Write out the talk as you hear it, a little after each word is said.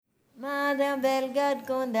Madame Bellegarde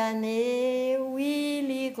condamnée, oui,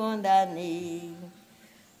 li condamnée.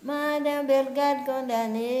 Madame Bellegarde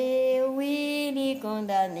condamnée, oui, li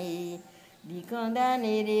condamnée. Li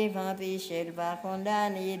condamnée devant péché, elle va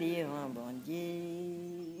condamner devant bon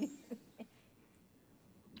Dieu.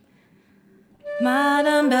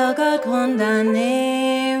 Madame Bellegarde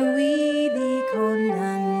condamnée, oui, li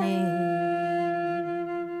condamnée.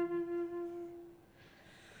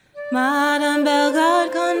 Madame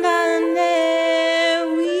Bellegarde condamnée,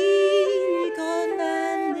 oui,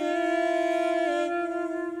 condamnée.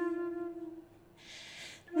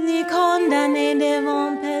 Ni condamnée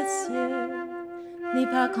devant péché, ni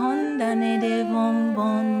pas condamnée devant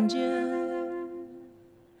bon Dieu.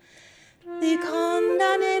 Ni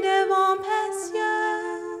condamnée devant péché,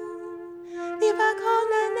 ni pas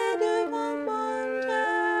condamnée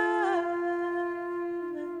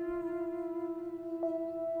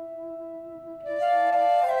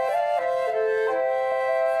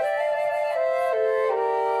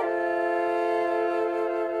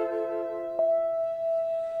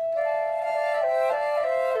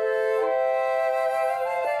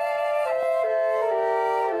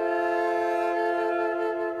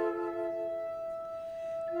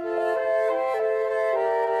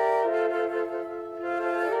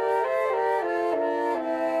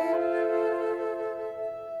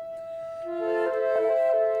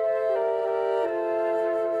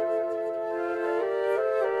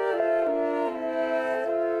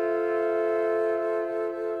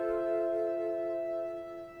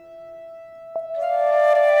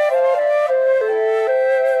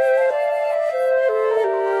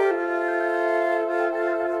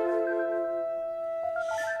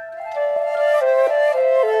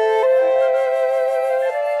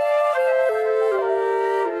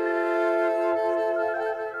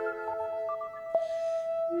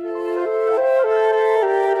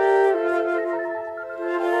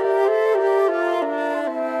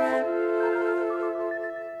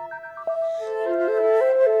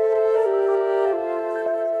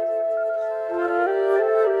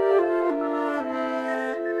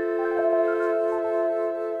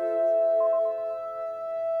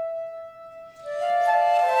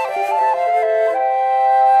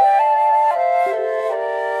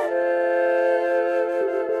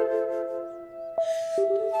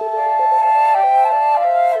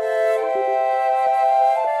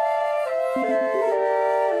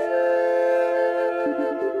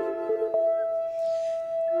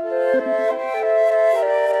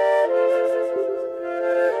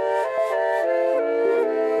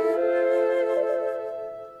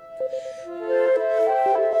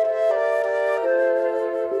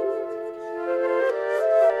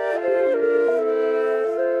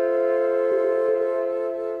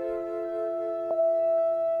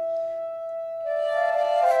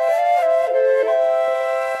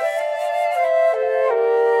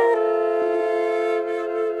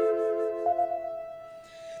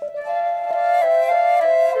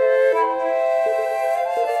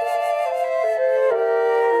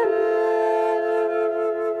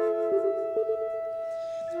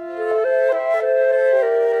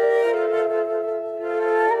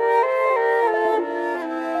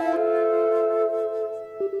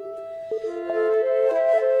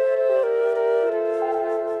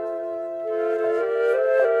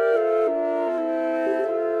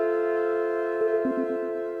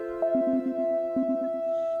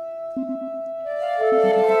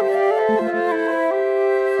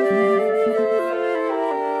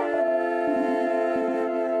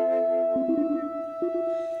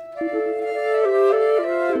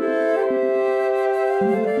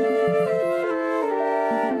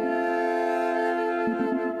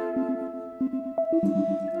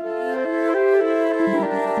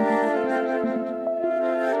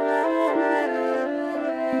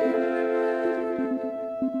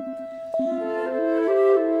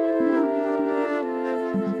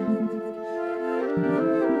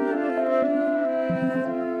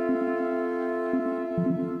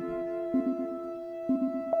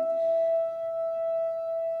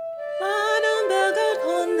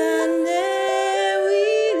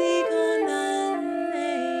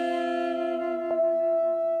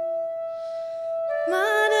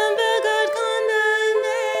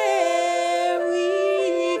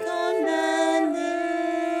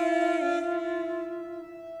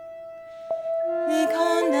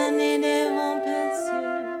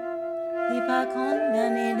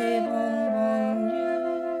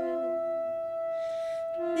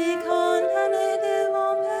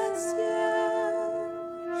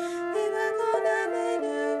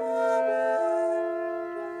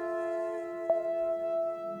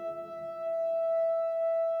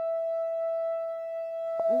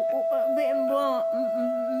Bon,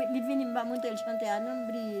 il vient me montrer le chanter à nous,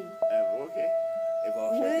 brille. Ok. Et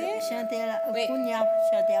vous Oui, chanter là. Oui. Qu'on y a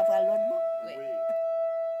chanté après l'autre bon.